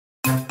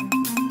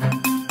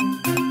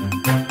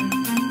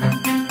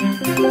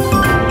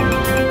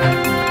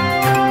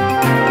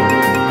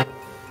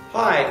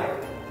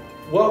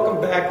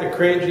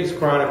Crangi's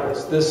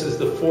Chronicles. This is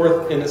the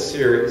fourth in a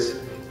series,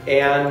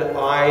 and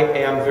I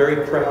am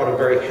very proud and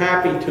very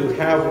happy to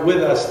have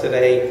with us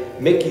today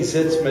Mickey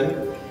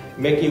Zitzman.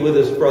 Mickey with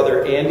his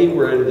brother Andy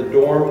were in the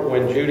dorm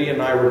when Judy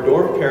and I were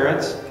dorm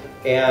parents,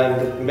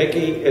 and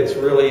Mickey, it's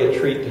really a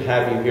treat to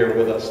have you here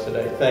with us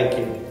today. Thank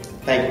you.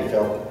 Thank you,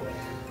 Phil.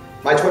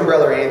 My twin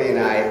brother Andy and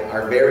I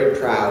are very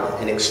proud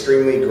and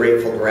extremely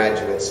grateful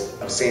graduates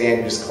of St.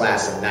 Andrew's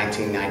class of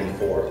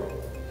 1994.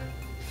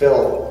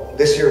 Phil,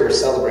 this year we're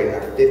celebrating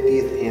our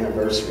 50th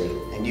anniversary,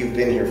 and you've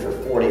been here for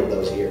 40 of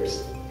those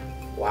years.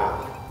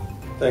 Wow.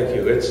 Thank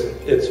you.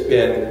 It's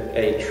been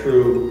a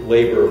true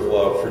labor of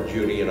love for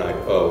Judy and I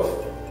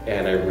both,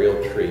 and a real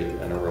treat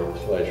and a real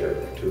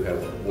pleasure to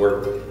have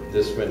worked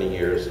this many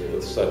years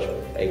with such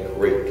a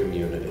great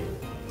community.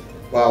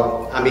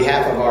 Well, on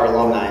behalf of our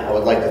alumni, I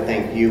would like to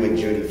thank you and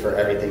Judy for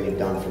everything you've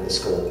done for the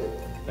school.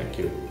 Thank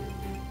you.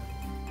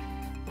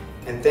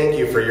 And thank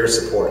you for your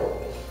support.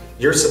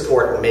 Your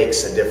support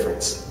makes a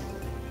difference.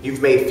 You've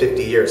made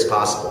 50 years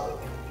possible.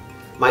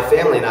 My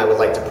family and I would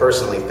like to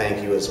personally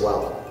thank you as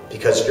well,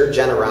 because your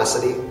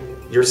generosity,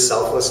 your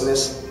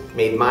selflessness,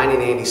 made mine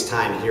and Andy's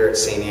time here at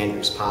St.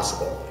 Andrew's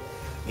possible.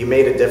 You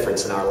made a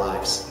difference in our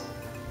lives.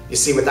 You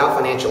see, without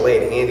financial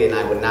aid, Andy and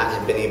I would not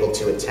have been able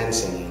to attend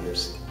St.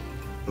 Andrew's.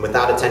 And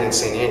without attending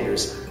St.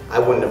 Andrew's, I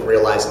wouldn't have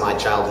realized my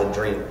childhood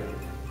dream.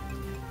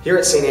 Here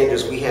at St.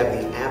 Andrew's, we have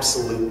the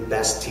absolute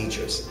best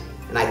teachers,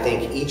 and I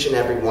thank each and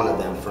every one of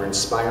them for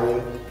inspiring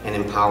and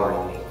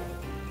empowering me.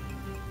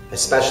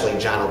 Especially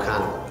John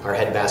O'Connell, our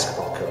head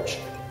basketball coach,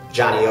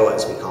 Johnny O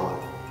as we call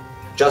him.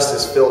 Just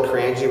as Phil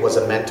Crangi was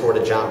a mentor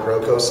to John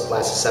Prokos,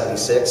 class of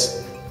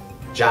 76,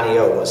 Johnny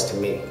O was to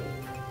me.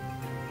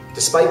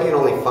 Despite being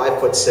only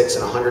 5'6"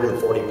 and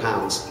 140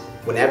 pounds,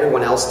 when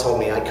everyone else told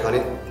me I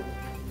couldn't,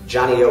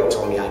 Johnny O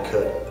told me I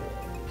could.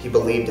 He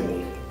believed in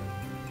me.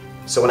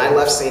 So when I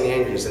left St.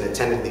 Andrews and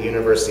attended the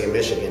University of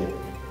Michigan,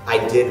 I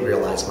did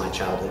realize my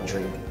childhood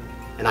dream,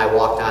 and I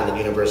walked on the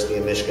University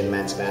of Michigan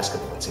men's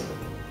basketball team.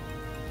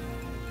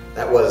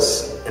 That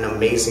was an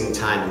amazing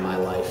time in my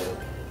life,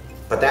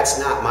 but that's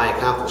not my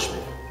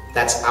accomplishment.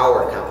 That's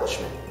our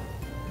accomplishment.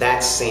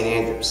 That's St.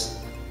 Andrews.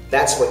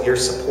 That's what your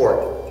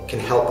support can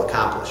help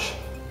accomplish.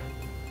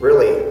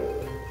 Really,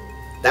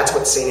 that's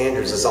what St.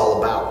 Andrews is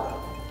all about,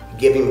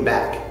 giving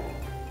back.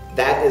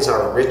 That is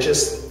our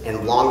richest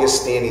and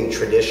longest standing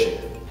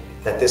tradition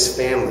that this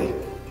family,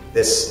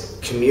 this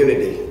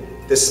community,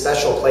 this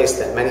special place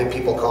that many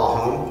people call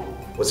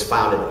home was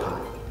founded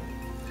upon.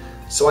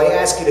 So I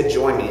ask you to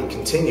join me in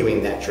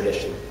continuing that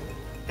tradition,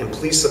 and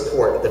please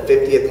support the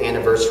 50th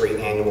Anniversary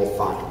Annual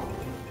Fund.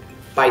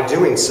 By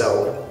doing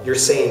so, you're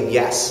saying,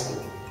 yes,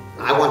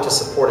 I want to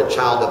support a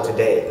child of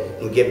today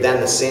and give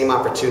them the same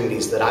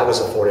opportunities that I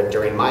was afforded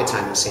during my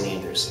time at St.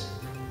 Andrews.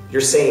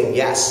 You're saying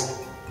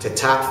yes to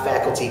top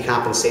faculty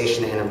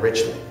compensation and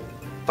enrichment,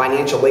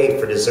 financial aid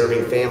for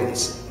deserving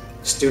families,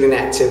 student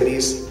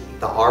activities,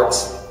 the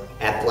arts,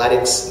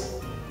 athletics,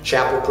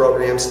 chapel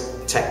programs,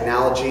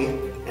 technology,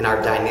 and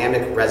our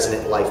dynamic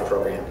resident life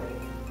program.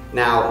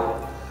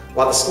 Now,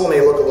 while the school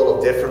may look a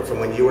little different from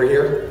when you were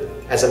here,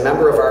 as a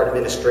member of our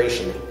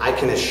administration, I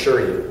can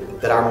assure you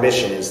that our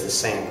mission is the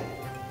same.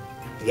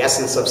 The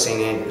essence of St.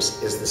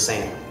 Andrews is the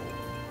same.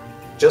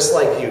 Just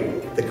like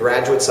you, the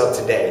graduates of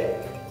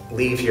today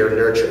leave here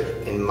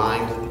nurtured in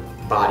mind,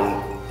 body,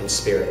 and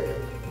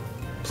spirit.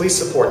 Please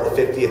support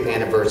the 50th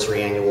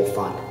Anniversary Annual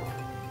Fund.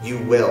 You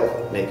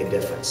will make a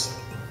difference.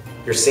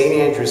 Your St.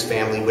 Andrews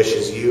family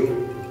wishes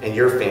you and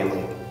your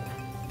family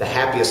the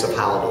happiest of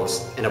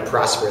holidays and a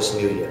prosperous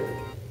new year.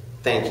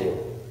 Thank you,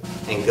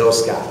 and go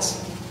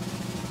Scots.